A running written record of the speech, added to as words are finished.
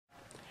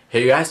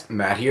Hey guys,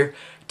 Matt here.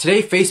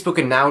 Today Facebook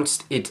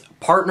announced it's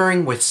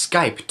partnering with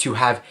Skype to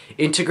have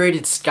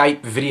integrated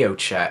Skype video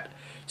chat.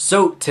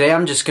 So today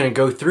I'm just going to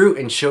go through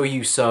and show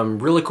you some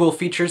really cool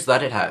features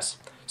that it has.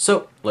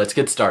 So let's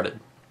get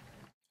started.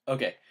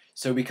 Okay,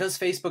 so because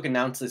Facebook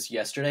announced this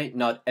yesterday,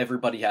 not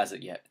everybody has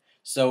it yet.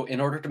 So in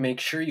order to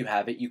make sure you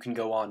have it, you can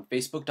go on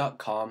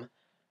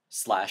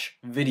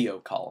facebook.com/video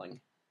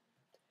calling.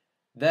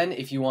 Then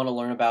if you want to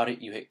learn about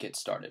it, you hit get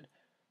started.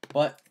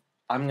 But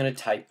I'm going to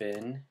type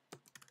in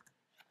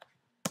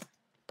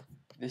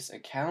this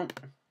account,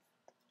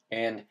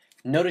 and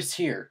notice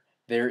here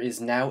there is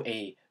now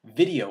a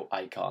video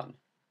icon.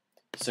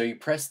 So you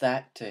press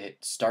that to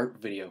hit start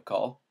video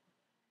call.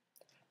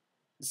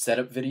 Set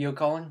up video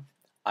calling.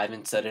 I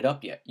haven't set it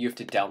up yet. You have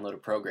to download a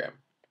program.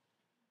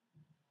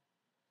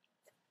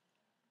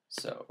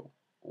 So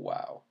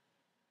wow,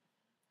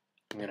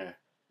 I'm gonna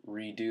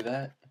redo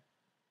that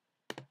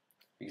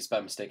because by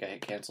mistake I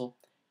hit cancel.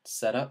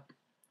 Set up,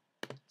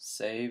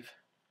 save,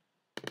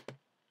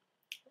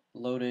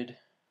 loaded,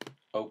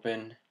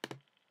 open,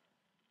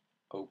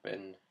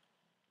 open,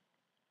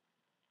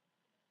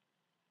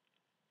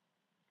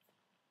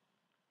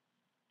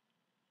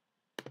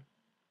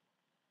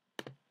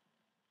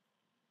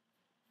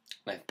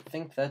 I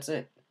think that's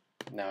it.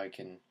 Now I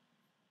can,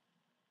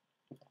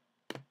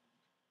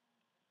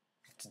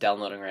 it's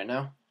downloading right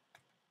now.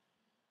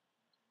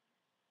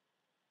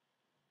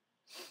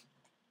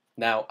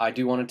 Now I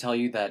do want to tell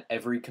you that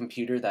every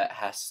computer that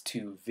has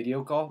to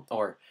video call,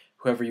 or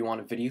whoever you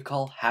want to video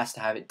call, has to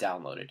have it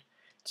downloaded.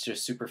 It's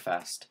just super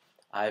fast.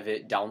 I have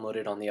it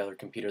downloaded on the other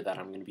computer that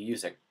I'm going to be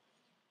using.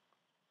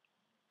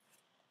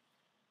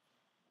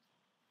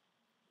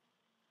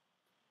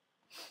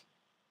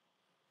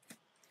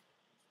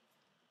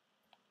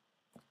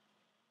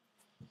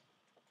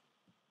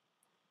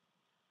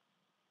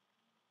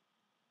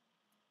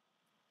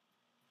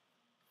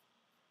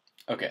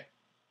 Okay.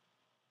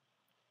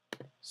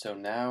 So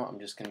now I'm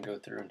just going to go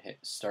through and hit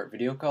start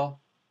video call,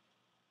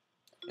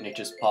 and it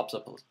just pops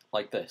up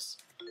like this.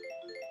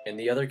 In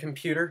the other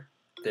computer,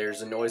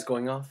 there's a noise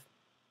going off,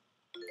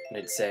 and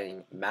it's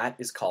saying Matt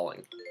is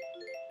calling.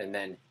 And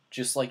then,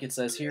 just like it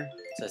says here,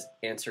 it says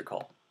answer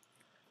call.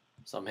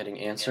 So I'm hitting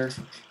answer,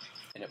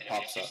 and it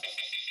pops up.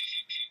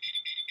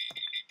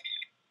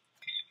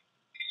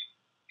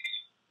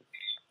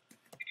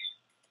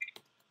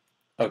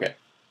 Okay,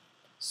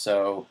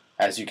 so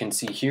as you can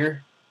see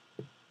here,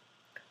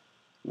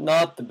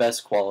 not the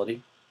best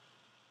quality.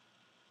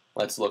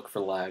 Let's look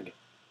for lag.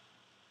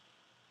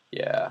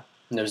 Yeah,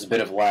 there's a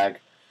bit of lag,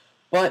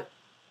 but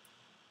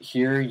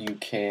here you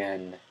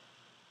can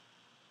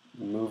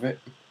move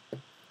it,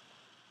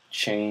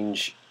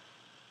 change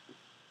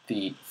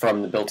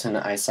from the built-in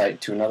eyesight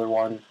to another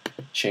one,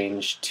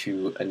 change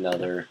to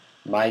another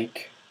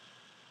mic,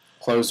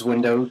 close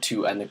window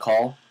to end the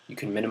call. You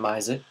can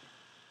minimize it,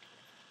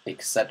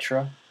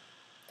 etc.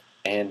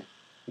 And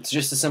it's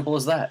just as simple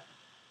as that.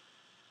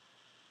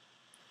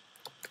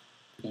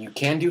 You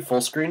can do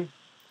full screen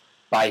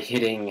by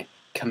hitting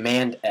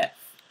Command F,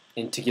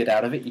 and to get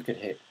out of it you could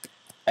hit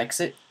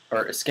exit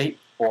or escape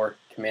or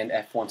Command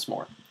F once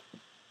more.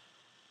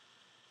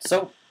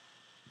 So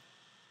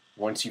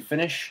once you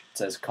finish, it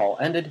says call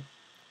ended,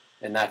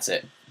 and that's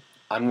it.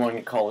 I'm going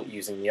to call it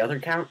using the other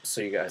account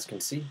so you guys can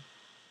see.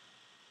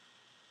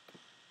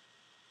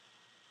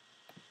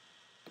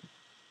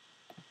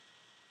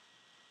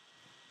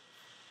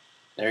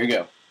 There you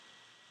go.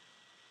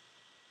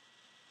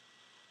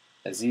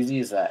 As easy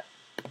as that.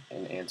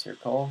 And answer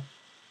call.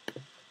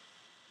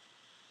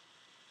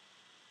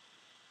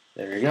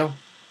 There you go.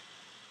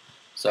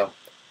 So,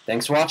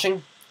 thanks for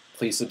watching.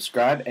 Please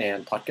subscribe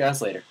and talk to you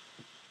guys later.